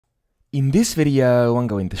In this video, I'm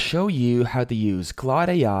going to show you how to use Claude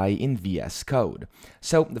AI in VS Code.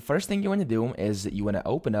 So the first thing you want to do is you want to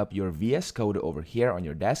open up your VS Code over here on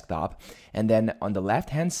your desktop, and then on the left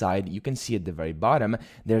hand side you can see at the very bottom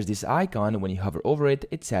there's this icon. When you hover over it,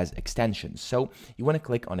 it says extensions. So you want to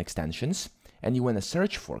click on extensions and you want to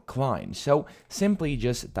search for Klein. So simply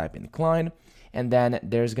just type in Klein. And then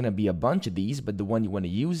there's going to be a bunch of these, but the one you want to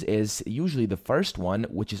use is usually the first one,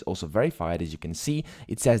 which is also verified. As you can see,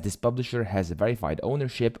 it says this publisher has a verified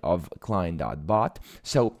ownership of Klein.bot.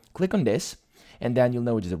 So click on this, and then you'll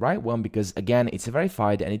know it's the right one because, again, it's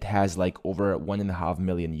verified and it has like over 1.5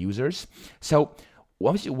 million users. So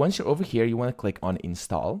once you're over here, you want to click on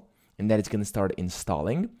install, and then it's going to start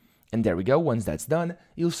installing. And there we go. Once that's done,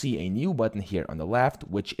 you'll see a new button here on the left,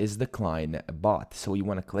 which is the Klein bot. So you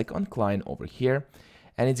want to click on Klein over here,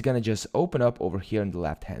 and it's going to just open up over here on the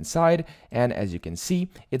left hand side. And as you can see,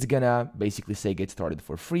 it's going to basically say get started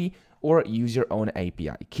for free or use your own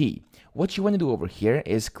API key. What you want to do over here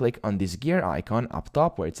is click on this gear icon up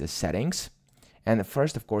top where it says settings. And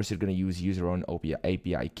first, of course, you're going to use your own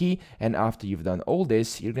API key. And after you've done all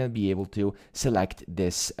this, you're going to be able to select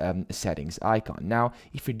this settings icon. Now,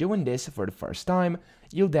 if you're doing this for the first time,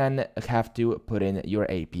 you'll then have to put in your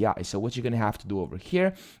API. So what you're going to have to do over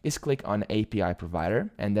here is click on API provider,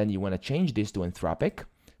 and then you want to change this to Anthropic.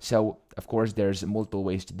 So, of course, there's multiple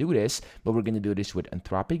ways to do this, but we're going to do this with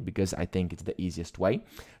Anthropic because I think it's the easiest way.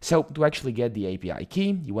 So, to actually get the API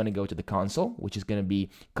key, you want to go to the console, which is going to be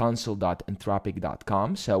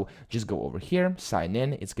console.anthropic.com. So, just go over here, sign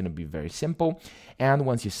in. It's going to be very simple. And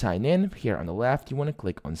once you sign in, here on the left, you want to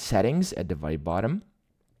click on Settings at the very bottom.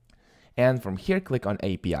 And from here, click on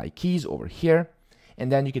API keys over here.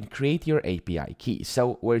 And then you can create your API key.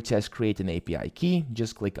 So, where it says create an API key,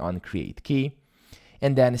 just click on Create Key.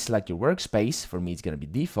 And then select your workspace. For me, it's going to be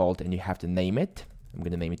default, and you have to name it. I'm going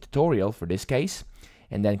to name it tutorial for this case.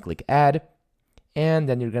 And then click add. And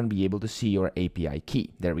then you're going to be able to see your API key.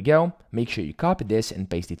 There we go. Make sure you copy this and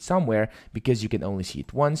paste it somewhere because you can only see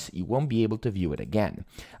it once. You won't be able to view it again.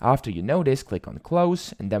 After you know this, click on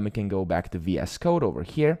close, and then we can go back to VS Code over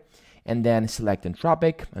here. And then select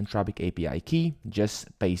Anthropic API key.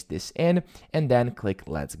 Just paste this in, and then click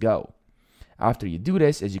let's go. After you do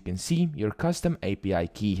this, as you can see, your custom API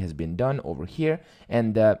key has been done over here,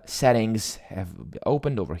 and the settings have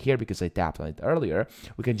opened over here because I tapped on it earlier.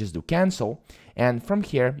 We can just do cancel, and from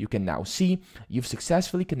here you can now see you've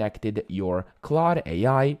successfully connected your Claude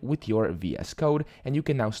AI with your VS Code, and you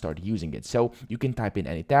can now start using it. So you can type in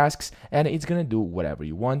any tasks and it's gonna do whatever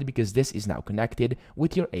you want because this is now connected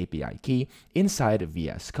with your API key inside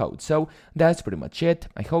VS Code. So that's pretty much it.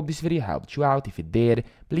 I hope this video helped you out. If it did,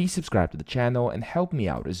 please subscribe to the channel and help me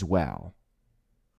out as well.